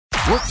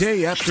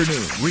Workday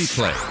afternoon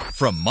replay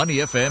from Money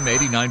FM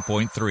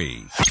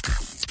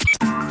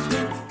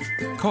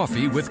 89.3.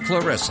 Coffee with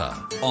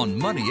Clarissa on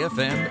Money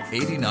FM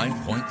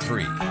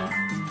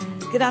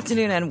 89.3. Good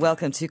afternoon and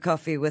welcome to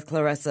Coffee with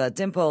Clarissa.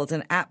 Dimpled,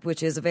 an app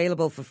which is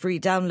available for free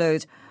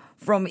download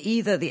from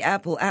either the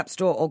Apple App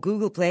Store or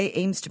Google Play,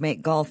 aims to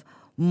make golf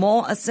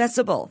more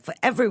accessible for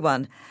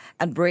everyone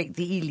and break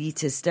the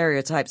elitist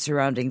stereotypes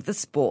surrounding the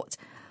sport.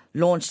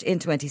 Launched in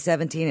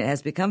 2017, it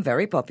has become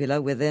very popular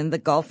within the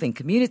golfing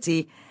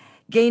community,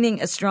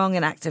 gaining a strong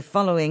and active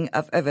following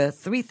of over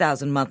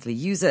 3,000 monthly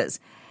users.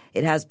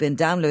 It has been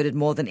downloaded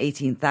more than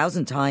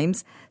 18,000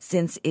 times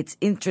since its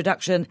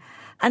introduction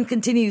and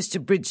continues to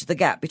bridge the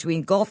gap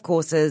between golf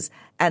courses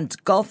and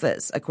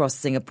golfers across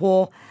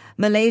Singapore,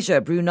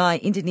 Malaysia, Brunei,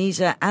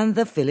 Indonesia, and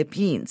the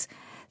Philippines.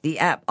 The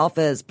app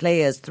offers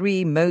players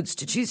 3 modes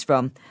to choose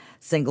from: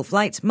 single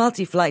flight,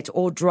 multi-flight,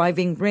 or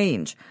driving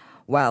range,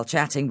 while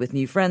chatting with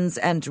new friends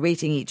and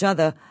rating each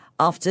other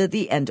after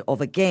the end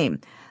of a game.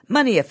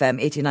 Money FM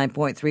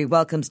 89.3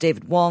 welcomes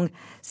David Wong,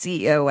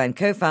 CEO and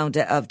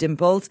co-founder of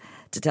Dimpled,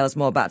 to tell us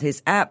more about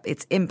his app,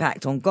 its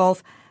impact on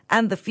golf,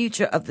 and the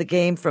future of the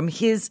game from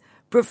his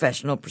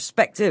professional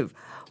perspective.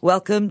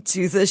 Welcome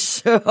to the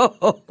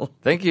show.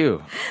 Thank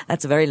you.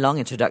 That's a very long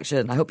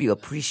introduction. I hope you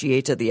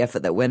appreciated the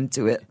effort that went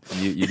to it.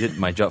 You did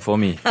my job for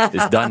me.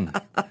 It's done.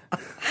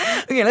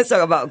 Okay, let's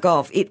talk about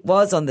golf. It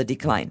was on the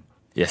decline.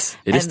 Yes,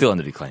 it is still on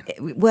the decline.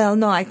 Well,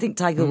 no, I think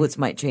Tiger Woods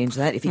might change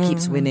that if he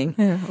keeps winning.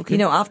 Yeah, okay. You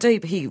know, after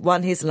he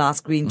won his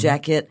last green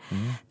jacket,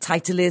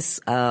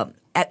 Titleist,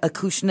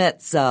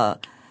 Acushnet's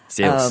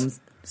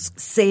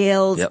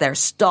sales, Yep. their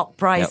stock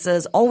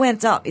prices all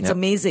went up. It's Yep.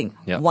 amazing.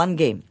 Yep. One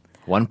game.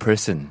 One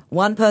person.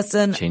 One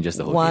person Changes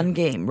the whole one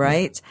game.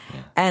 right?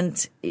 Yeah.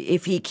 And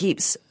if he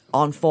keeps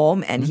on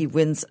form and he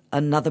wins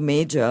another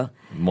major,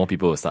 More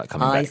people will start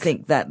coming I back.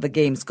 think that the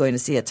game's going to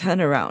see a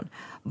turnaround.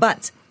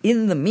 But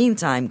in the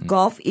meantime,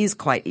 golf is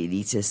quite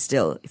elitist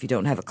still. If you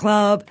don't have a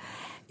club,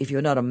 if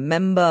you're not a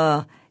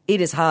member,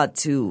 it is hard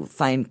to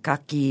find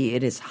kaki.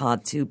 It is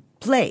hard to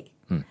play.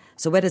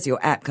 So where does your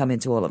app come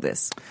into all of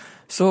this?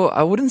 So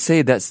I wouldn't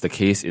say that's the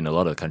case in a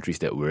lot of the countries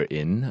that we're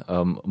in.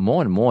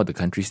 More and more of the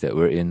countries that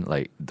we're in,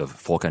 like the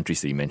 4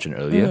 countries that you mentioned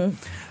earlier,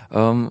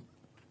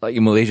 like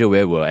in Malaysia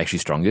where we're actually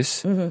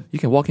strongest, you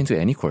can walk into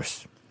any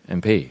course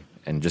and pay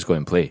and just go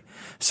and play.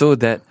 So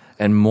that,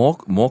 and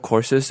more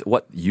courses,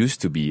 what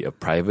used to be a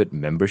private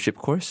membership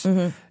course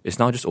is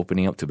now just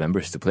opening up to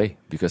members to play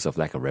because of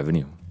lack of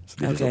revenue. So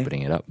they're just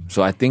opening it up.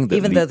 So I think that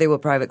Even though they were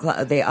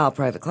they are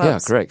private clubs. Yeah,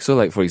 correct. So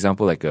like, for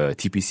example, like a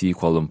TPC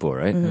Kuala Lumpur,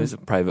 right? It's a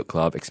private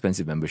club,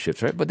 expensive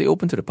memberships, right? But they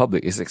open to the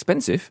public. It's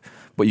expensive,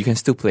 but you can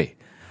still play.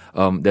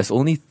 There's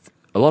only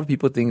a lot of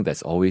people think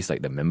that's always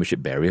like the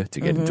membership barrier to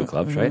get into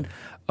clubs, right?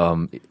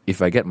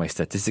 If I get my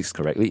statistics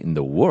correctly, in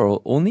the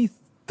world, only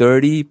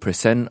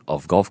 30%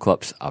 of golf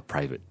clubs are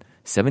private.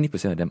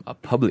 70% of them are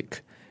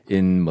public.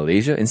 In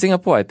Malaysia, in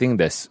Singapore, I think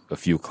there's a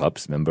few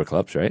clubs, member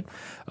clubs, right?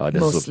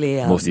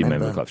 Mostly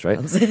member clubs, right?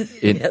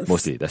 Yes.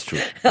 Mostly, that's true,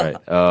 right?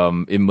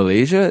 In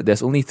Malaysia,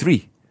 there's only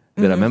 3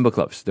 that are member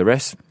clubs. The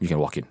rest, you can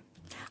walk in.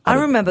 I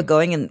remember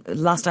going, and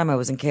last time I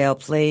was in KL,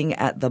 playing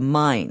at the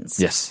Mines.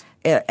 Yes.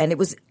 And it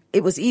was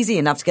easy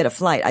enough to get a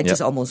flight. I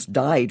just almost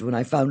died when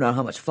I found out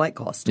how much flight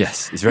cost.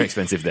 Yes, it's very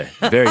expensive there.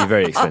 Very,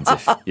 very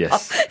expensive.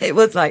 Yes. It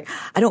was like,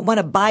 I don't want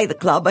to buy the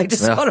club. I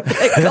just want to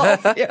play golf.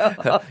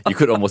 Yeah. You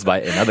could almost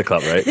buy another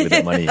club, right? With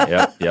the money.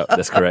 Yeah,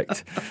 that's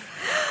correct.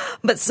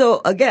 But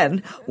so,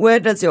 again, where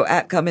does your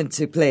app come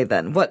into play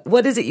then?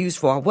 What is it used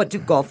for? What do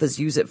golfers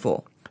use it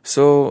for?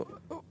 So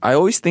I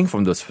always think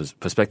from the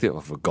perspective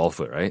of a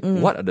golfer, right?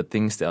 What are the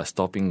things that are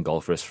stopping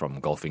golfers from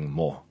golfing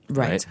more?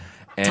 Right.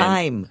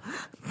 And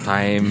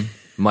Time,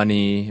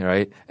 money,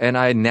 right? And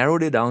I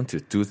narrowed it down to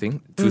two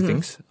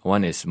things.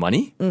 One is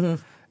money,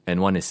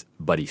 and one is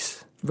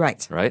buddies.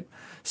 Right. Right?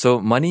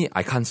 So money,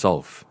 I can't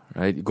solve,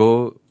 right?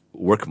 Go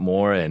work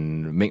more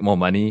and make more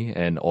money,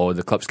 and or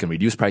the clubs can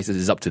reduce prices,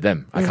 is up to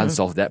them. I can't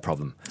solve that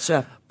problem.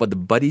 Sure. But the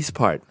buddies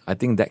part, I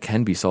think that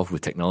can be solved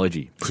with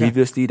technology. Sure.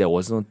 Previously, there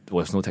was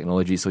no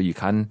technology, so you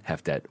can't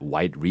have that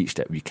wide reach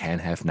that we can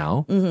have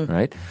now,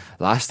 right?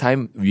 Last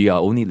time, we are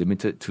only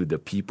limited to the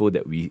people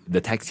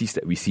the taxis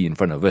that we see in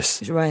front of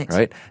us,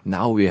 Right.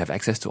 Now we have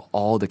access to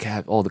all the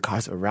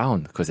cars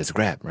around because there's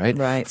Grab, right?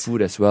 Right.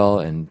 Food as well,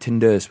 and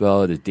Tinder as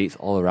well, the dates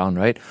all around,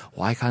 right?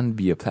 Why can't it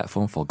be a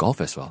platform for golf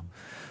as well?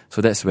 So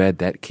that's where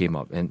that came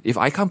up. And if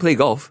I can't play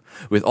golf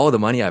with all the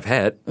money I've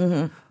had,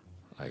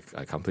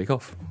 I can't play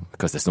golf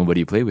because there's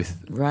nobody to play with.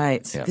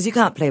 Right. Yeah. Because you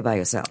can't play by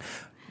yourself.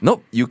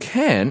 Nope, you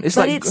can.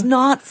 But it's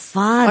not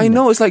fun. I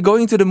know, it's like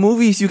going to the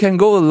movies. You can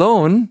go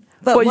alone,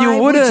 but why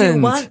you wouldn't. would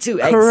you want to?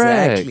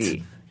 Correct.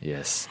 Exactly.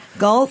 Yes.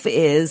 Golf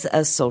is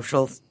a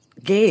social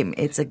game.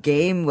 It's a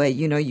game where,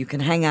 you can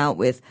hang out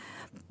with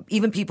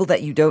even people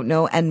that you don't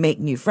know and make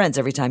new friends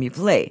every time you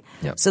play.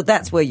 Yep. So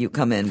that's where you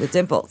come in with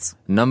Dimpled.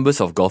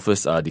 Numbers of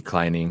golfers are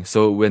declining.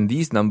 So when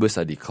these numbers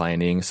are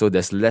declining, so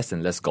there's less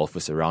and less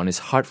golfers around. It's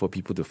hard for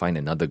people to find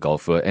another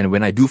golfer. And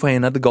when I do find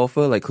another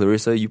golfer, like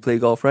Clarissa, you play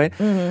golf, right?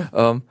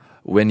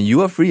 when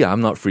you are free,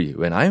 I'm not free.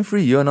 When I'm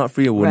free, you're not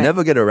free. We'll Right.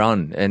 never get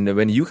around. And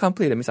when you can't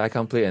play, that means I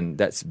can't play, and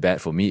that's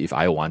bad for me if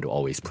I want to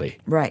always play.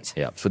 Right.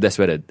 Yeah. So that's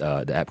where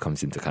the app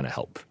comes in to kind of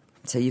help.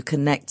 So you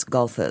connect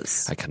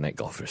golfers. I connect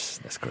golfers.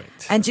 That's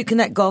correct. And you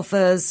connect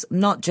golfers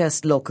not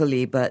just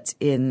locally, but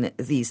in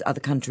these other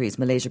countries,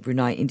 Malaysia,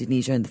 Brunei,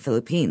 Indonesia, and the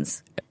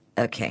Philippines.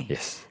 Okay.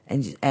 Yes.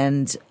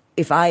 And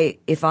if I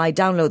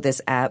download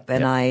this app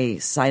and I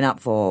sign up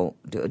for,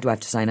 do I have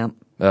to sign up?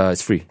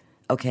 It's free.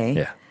 Okay.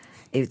 Yeah.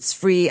 It's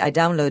free. I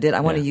download it.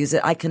 I want to Yeah. use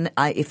it.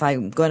 If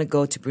I'm going to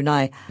go to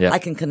Brunei, Yeah. I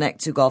can connect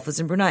to golfers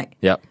in Brunei.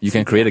 Yeah, you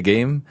can create a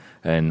game,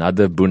 and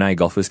other Brunei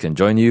golfers can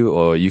join you,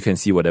 or you can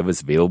see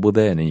whatever's available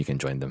there, and then you can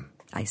join them.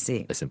 I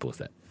see. As simple as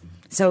that.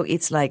 So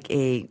it's like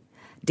a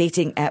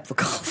dating app for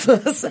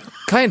golfers.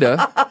 Kinda.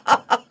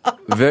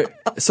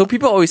 So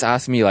people always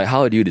ask me, like,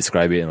 how do you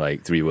describe it in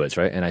like 3 words,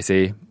 right? And I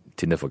say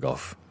Tinder for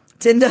golf.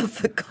 Tinder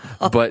for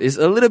golf. But it's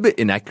a little bit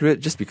inaccurate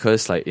just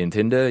because, like, in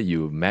Tinder,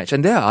 you match, and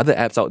there are other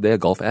apps out there,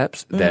 golf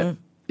apps, that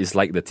is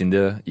like the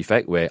Tinder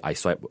effect where I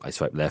swipe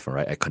left and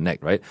right, I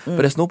connect, right? But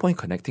there's no point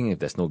connecting if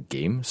there's no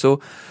game. So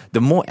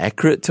the more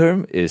accurate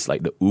term is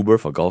like the Uber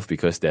for golf,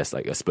 because there's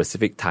like a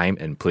specific time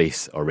and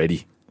place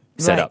already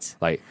set up.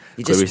 Right. Like,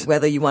 You just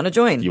whether you want to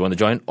join. you want to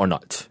join or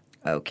not.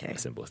 Okay.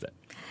 As simple as that.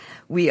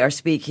 We are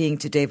speaking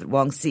to David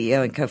Wong,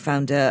 CEO and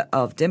co-founder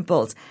of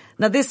Dimples.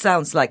 Now, this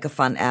sounds like a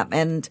fun app,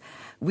 and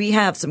we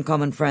have some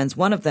common friends.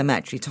 One of them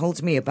actually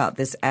told me about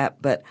this app,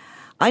 but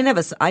I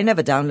never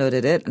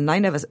downloaded it, and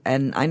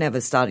I never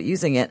started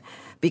using it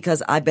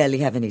because I barely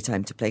have any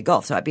time to play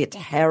golf. So I'd be a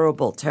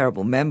terrible,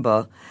 terrible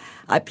member.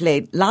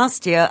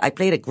 Last year, I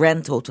played a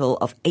grand total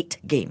of 8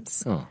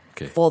 games Oh,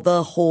 okay. for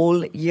the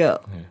whole year.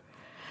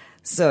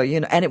 So,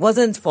 and it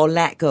wasn't for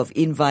lack of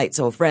invites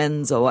or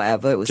friends or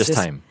whatever. It was Just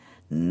time.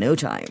 No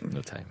time.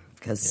 No time.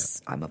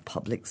 Because I'm a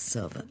public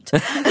servant.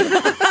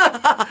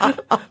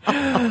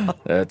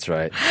 That's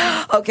right.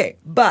 Okay,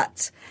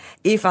 but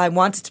if I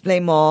wanted to play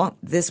more,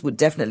 this would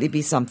definitely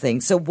be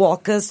something. So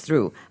walk us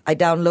through. I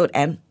download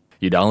and...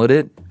 You download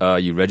it,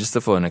 you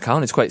register for an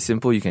account. It's quite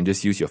simple. You can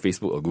just use your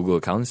Facebook or Google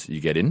accounts. You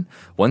get in.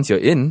 Once you're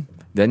in,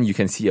 then you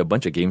can see a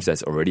bunch of games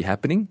that's already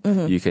happening.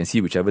 You can see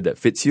whichever that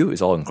fits you.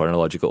 It's all in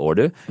chronological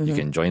order. You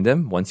can join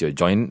them. Once you're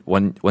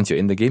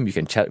in the game, you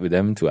can chat with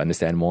them to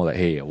understand more. Like,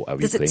 hey, are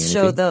we Does playing it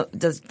show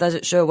anything? does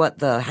it show what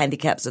the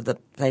handicaps of the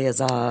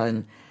players are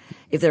and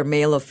if they're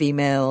male or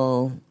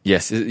female?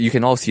 Yes, you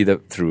can all see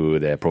that through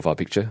their profile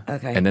picture.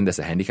 Okay. And then there's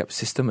a handicap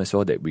system as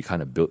well that we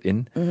kind of built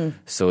in,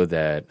 so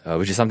that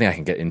which is something I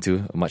can get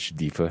into much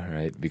deeper,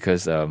 right?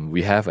 Because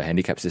we have a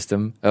handicap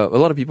system. A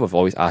lot of people have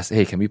always asked,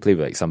 hey, can we play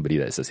with like somebody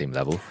that's the same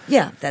level?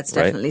 Yeah, that's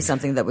Right. definitely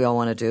something that we all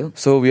want to do.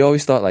 So we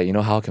always thought, like,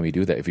 how can we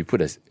do that? If we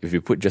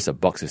put just a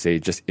box to say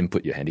just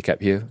input your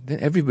handicap here, then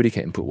everybody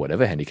can input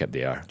whatever handicap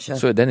they are. Sure.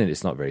 So then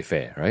it's not very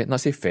fair, right?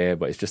 Not say fair,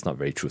 but it's just not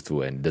very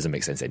truthful and doesn't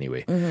make sense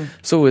anyway.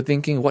 So we're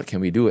thinking, what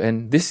can we do?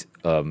 And this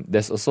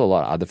there's also a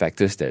lot of other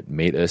factors that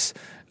made us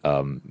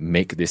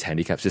make this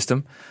handicap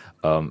system,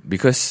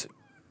 because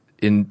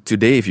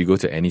today, if you go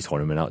to any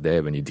tournament out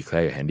there, when you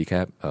declare your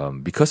handicap,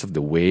 because of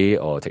the way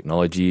or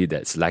technology,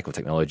 that's lack of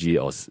technology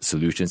or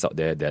solutions out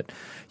there, that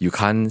you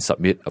can't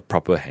submit a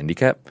proper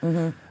handicap.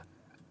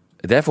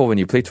 Therefore, when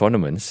you play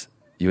tournaments,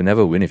 you'll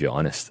never win if you're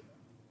honest.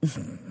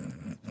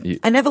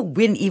 I never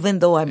win, even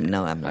though I'm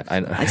not.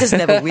 I just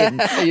never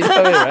win. You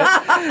know it,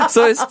 right?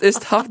 So it's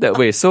tough that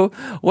way. So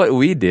what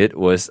we did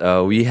was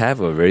we have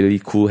a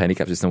really cool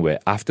handicap system where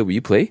after we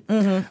play,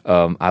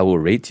 I will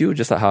rate you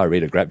just like how I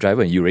rate a Grab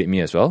driver and you rate me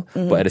as well.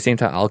 But at the same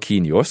time, I'll key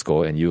in your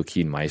score and you'll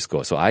key in my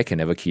score. So I can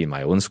never key in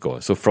my own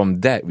score. So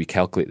from that, we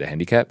calculate the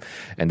handicap,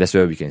 and that's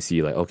where we can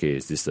see, like, okay,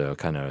 is this a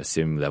kind of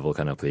sim level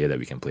kind of player that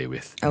we can play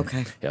with?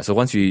 Okay. Yeah. So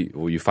once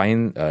you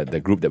find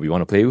the group that we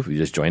want to play with, we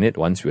just join it.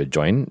 Once we're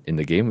joined in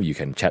the game, you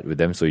can chat with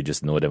them, so you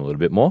just know them a little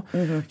bit more.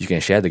 You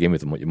can share the game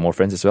with more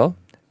friends as well,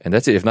 and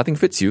that's it. If nothing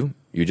fits you,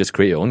 you just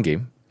create your own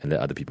game and let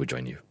other people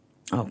join you.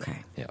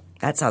 Okay. Yeah.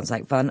 That sounds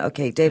like fun.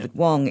 Okay, David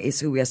Wong is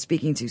who we are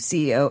speaking to,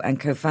 CEO and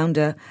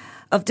co-founder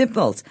of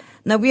Dimples.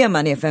 Now, we are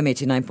Money FM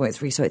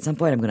 89.3, so at some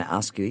point I'm going to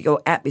ask you, your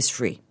app is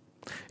free.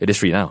 It is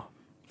free now.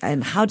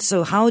 And how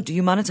do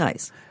you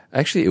monetize?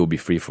 Actually, it will be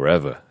free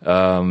forever.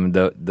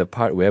 The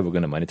part where we're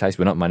going to monetize,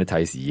 we're not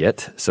monetized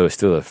yet, so it's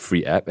still a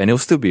free app, and it'll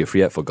still be a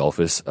free app for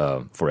golfers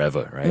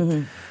forever,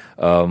 right?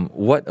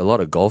 What a lot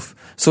of golf.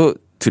 So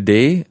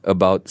today,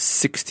 about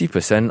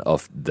 60%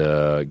 of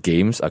the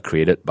games are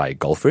created by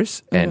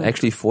golfers, and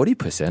actually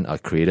 40% are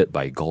created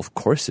by golf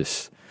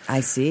courses.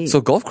 I see.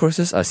 So golf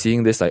courses are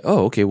seeing this like,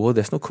 oh, okay, well,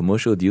 there's no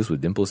commercial deals with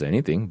Dimples or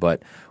anything,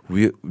 but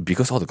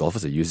because all the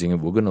golfers are using it,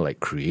 we're going to like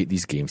create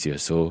these games here.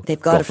 So they've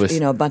got golfers,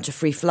 a bunch of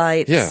free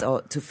flights Yeah.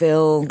 to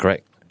fill.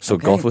 correct. So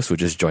Okay. golfers will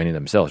just join in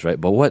themselves, right?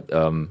 But what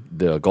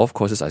the golf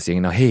courses are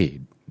saying now, hey,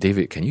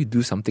 David, can you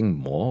do something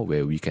more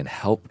where we can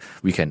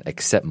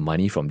accept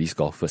money from these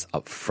golfers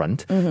up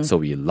front, so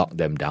we lock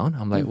them down?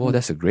 I'm like, well,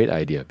 that's a great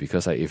idea,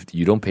 because like, if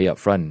you don't pay up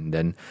front,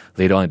 then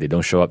later on if they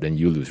don't show up, then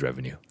you lose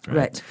revenue.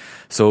 Right.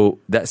 So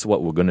that's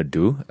what we're going to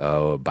do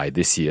by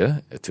this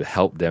year to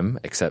help them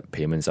accept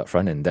payments up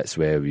front, and that's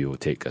where we will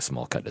take a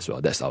small cut as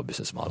well. That's our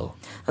business model.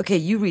 Okay,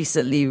 you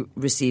recently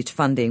received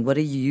funding. What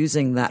are you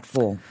using that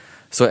for?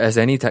 So as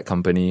any tech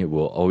company,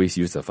 we'll always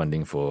use the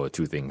funding for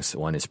two things.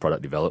 One is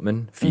product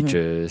development,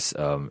 features,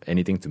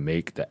 anything to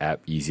make the app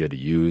easier to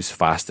use,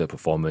 faster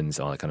performance,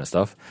 all that kind of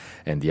stuff.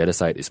 And the other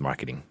side is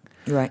marketing.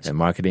 Right. And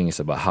marketing is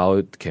about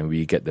how can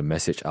we get the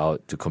message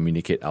out to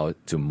communicate out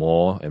to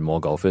more and more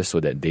golfers so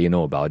that they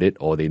know about it,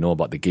 or they know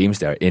about the games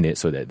that are in it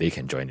so that they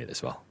can join it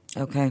as well.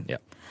 Okay. Yeah.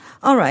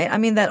 All right. I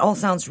mean, that all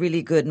sounds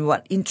really good. And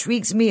what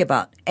intrigues me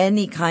about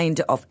any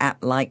kind of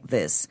app like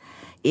this,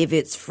 if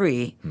it's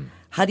free,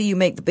 how do you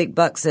make the big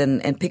bucks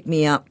and pick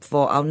me up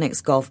for our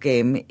next golf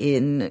game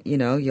in,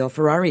 your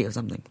Ferrari or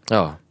something?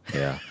 Oh,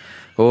 yeah.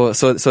 Oh,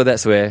 so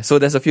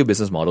there's a few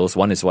business models.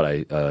 One is what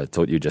I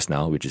told you just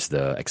now, which is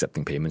the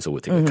accepting payments, so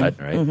we'll take a cut,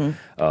 right?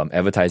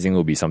 Advertising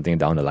will be something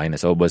down the line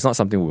as well, but it's not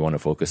something we want to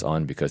focus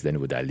on because then it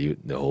would dilute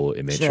the whole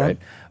image, Sure. right?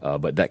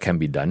 But that can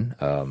be done.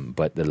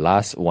 But the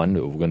last one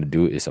that we're going to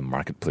do is a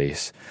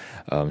marketplace.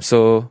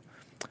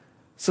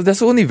 So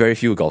there's only very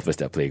few golfers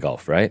that play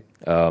golf, right?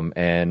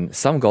 And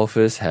some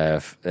golfers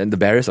and the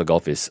barriers of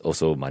golf is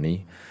also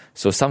money.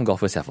 So some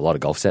golfers have a lot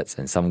of golf sets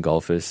and some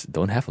golfers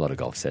don't have a lot of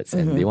golf sets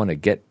and they want to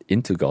get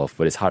into golf,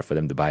 but it's hard for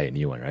them to buy a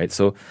new one, right?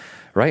 So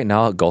right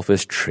now,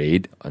 golfers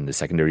trade on the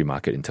secondary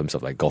market in terms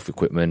of like golf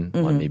equipment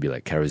on maybe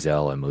like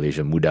Carousel and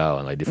Malaysia Muda,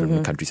 and like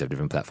different countries have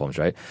different platforms,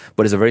 right?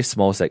 But it's a very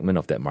small segment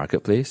of that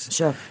marketplace.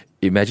 Sure.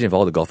 Imagine if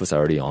all the golfers are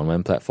already on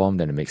one platform,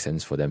 then it makes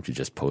sense for them to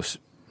just post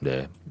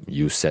the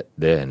used set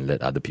there and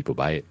let other people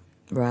buy it.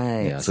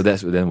 Right. Yeah, so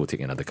then we'll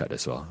take another cut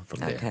as well from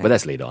there. Okay. But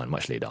that's later on,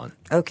 much later on.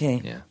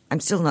 Okay. Yeah. I'm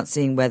still not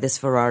seeing where this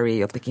Ferrari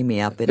you're picking me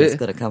up in is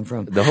going to come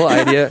from. The whole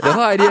idea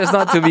is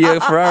not to be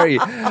a Ferrari.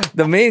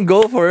 The main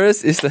goal for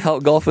us is to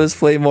help golfers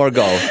play more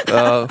golf.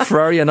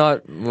 Ferrari or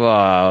not,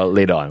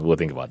 later on, we'll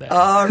think about that.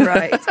 All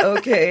right.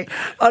 Okay.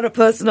 On a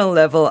personal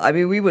level, I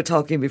mean, we were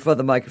talking before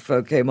the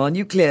microphone came on.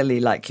 You clearly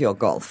like your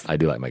golf. I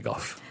do like my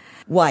golf.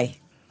 Why?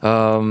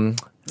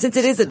 Since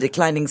it is a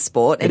declining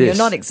sport and It you're is.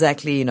 not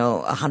exactly,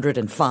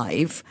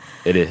 105.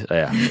 It is,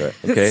 yeah. Right.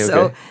 Okay, So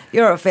okay.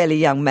 you're a fairly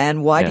young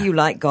man. Why do Yeah. you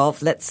like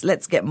golf?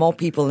 Let's get more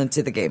people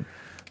into the game.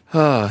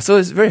 So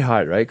it's very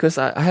hard, right? Because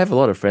I have a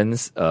lot of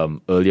friends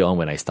early on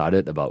when I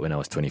started, about when I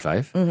was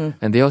 25,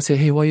 and they all say,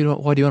 "Hey, why do you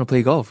want to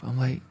play golf?" I'm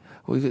like,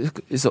 well,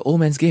 "It's an old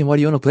man's game. Why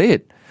do you want to play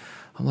it?"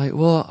 I'm like,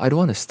 "Well, I don't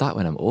want to start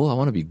when I'm old. I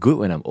want to be good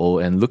when I'm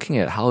old." And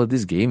looking at how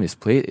this game is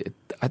played,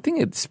 I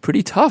think it's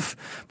pretty tough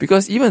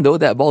because even though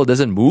that ball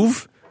doesn't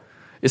move,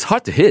 it's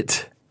hard to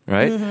hit,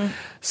 right?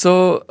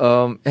 So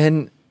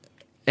and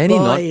any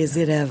Boy, is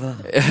it ever.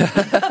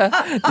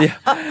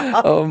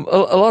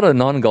 a lot of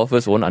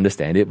non-golfers won't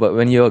understand it, but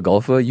when you're a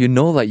golfer, you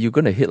know like you're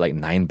going to hit like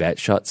 9 bad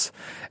shots,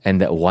 and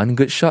that one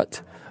good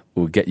shot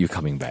will get you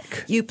coming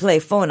back. You play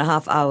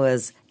 4.5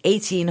 hours,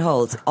 18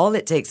 holes. All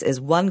it takes is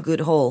one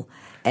good hole,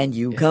 and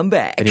you come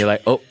back. And you're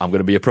like, oh, I'm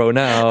going to be a pro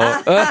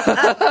now.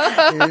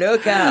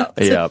 Look out.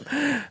 Yeah.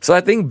 So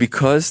I think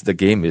because the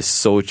game is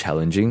so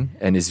challenging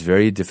and it's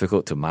very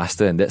difficult to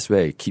master, and that's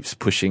where it keeps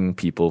pushing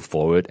people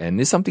forward,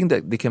 and it's something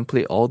that they can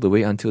play all the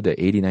way until they're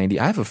 80, 90.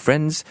 I have a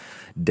friend's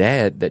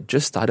dad that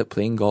just started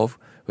playing golf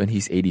when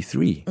he's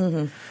 83.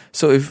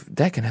 So if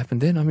that can happen,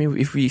 then I mean,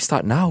 if we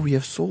start now, we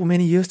have so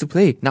many years to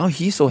play. Now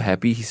he's so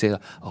happy. He said,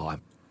 oh,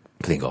 I'm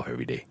playing golf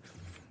every day.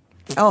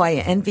 Oh, I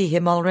envy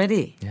him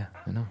already. Yeah,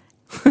 I know.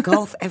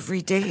 Golf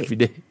every day. Every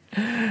day.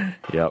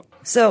 Yep.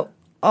 So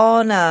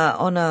on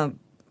a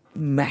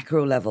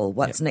macro level,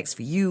 what's next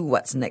for you?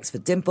 What's next for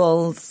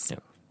Dimples?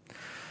 Yep.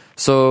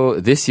 So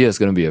this year is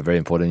going to be a very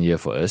important year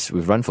for us.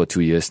 We've run for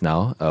 2 years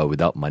now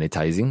without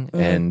monetizing,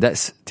 and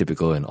that's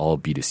typical in all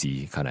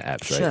B2C kind of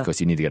apps, right? Sure.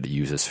 Because you need to get the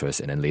users first,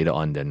 and then later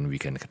on, then we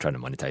can try to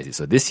monetize it.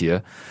 So this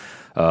year,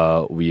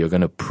 we are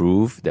going to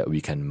prove that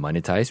we can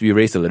monetize. We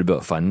raised a little bit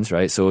of funds,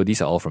 right? So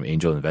these are all from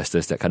angel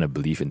investors that kind of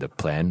believe in the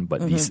plan,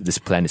 but this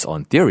plan is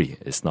on theory.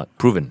 It's not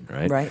proven,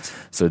 right? Right.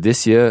 So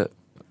this year,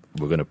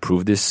 we're going to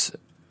prove this,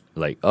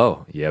 like,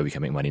 oh, yeah, we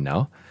can make money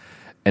now.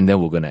 And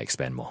then we're going to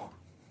expand more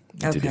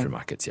into Okay. different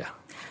markets, yeah.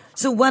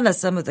 So what are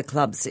some of the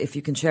clubs, if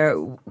you can share it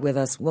with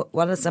us,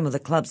 what are some of the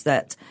clubs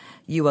that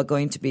you are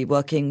going to be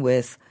working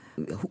with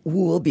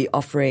who will be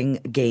offering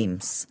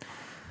games?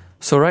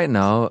 So right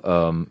now,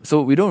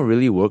 so we don't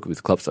really work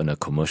with clubs on a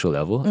commercial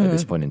level at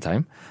this point in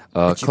time.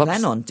 But you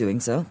plan on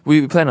doing so?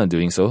 We plan on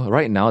doing so.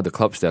 Right now, the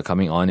clubs that are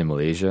coming on in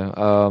Malaysia,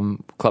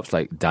 clubs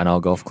like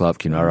Danau Golf Club,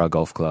 Kinara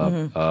Golf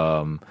Club,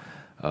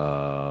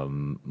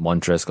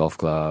 Montres Golf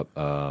Club,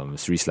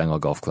 Sri Selangor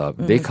Golf Club,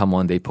 they come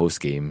on, they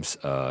post games,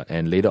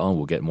 and later on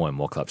we'll get more and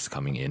more clubs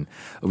coming in.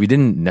 We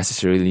didn't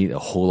necessarily need a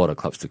whole lot of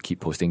clubs to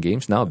keep posting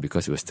games now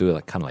because we were still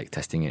kind of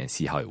testing it and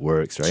see how it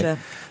works, right? Sure.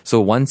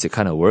 So once it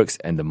kind of works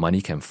and the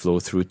money can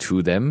flow through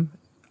to them,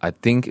 I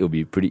think it would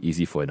be pretty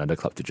easy for another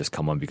club to just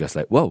come on because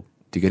like, whoa,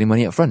 they're getting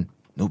money up front.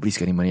 Nobody's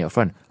getting money up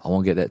front. I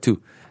want to get that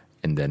too.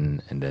 And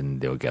then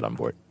they'll get on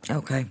board.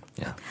 Okay.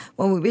 Yeah.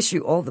 Well, we wish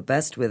you all the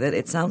best with it.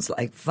 It sounds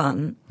like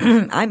fun.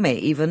 I may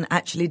even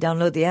actually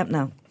download the app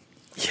now.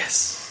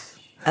 Yes.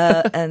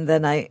 And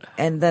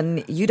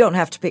then you don't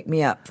have to pick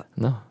me up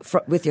No.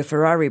 with your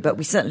Ferrari, but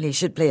we certainly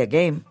should play a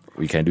game.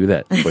 We can do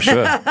that for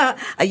sure.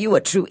 Are you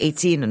a true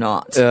 18 or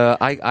not?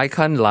 I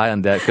can't lie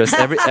on that because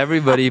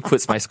everybody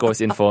puts my scores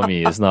in for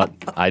me. It's not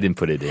I didn't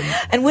put it in.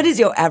 And what is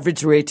your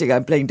average rating?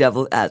 I'm playing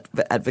devil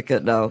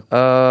advocate now.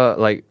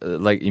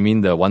 Like you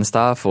mean the 1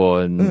 star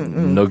for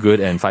no good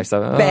and 5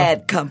 star?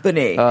 Bad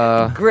company,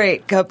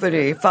 great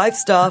company, 5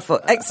 star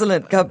for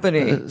excellent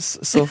company.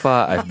 So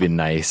far, I've been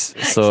nice.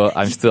 So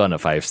I'm still on a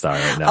 5 star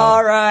right now.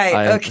 All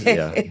right, okay.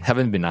 Yeah,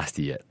 haven't been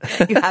nasty yet.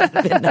 You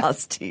haven't been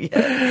nasty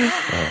yet.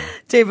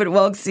 David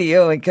Wong,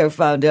 CEO and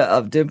co-founder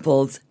of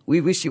Dimples.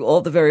 We wish you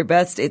all the very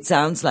best. It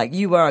sounds like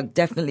you are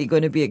definitely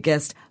going to be a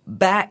guest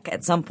back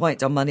at some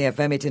point on Money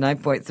FM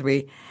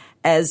 89.3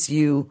 as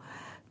you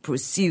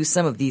pursue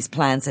some of these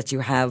plans that you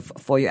have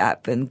for your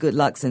app. And good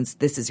luck, since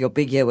this is your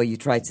big year where you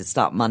try to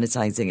start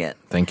monetizing it.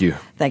 Thank you.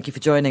 Thank you for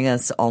joining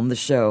us on the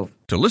show.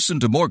 To listen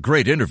to more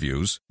great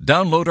interviews,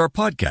 download our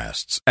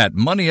podcasts at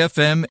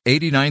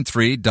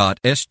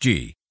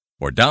moneyfm893.sg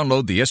or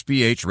download the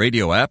SPH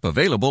radio app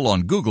available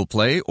on Google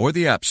Play or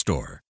the App Store.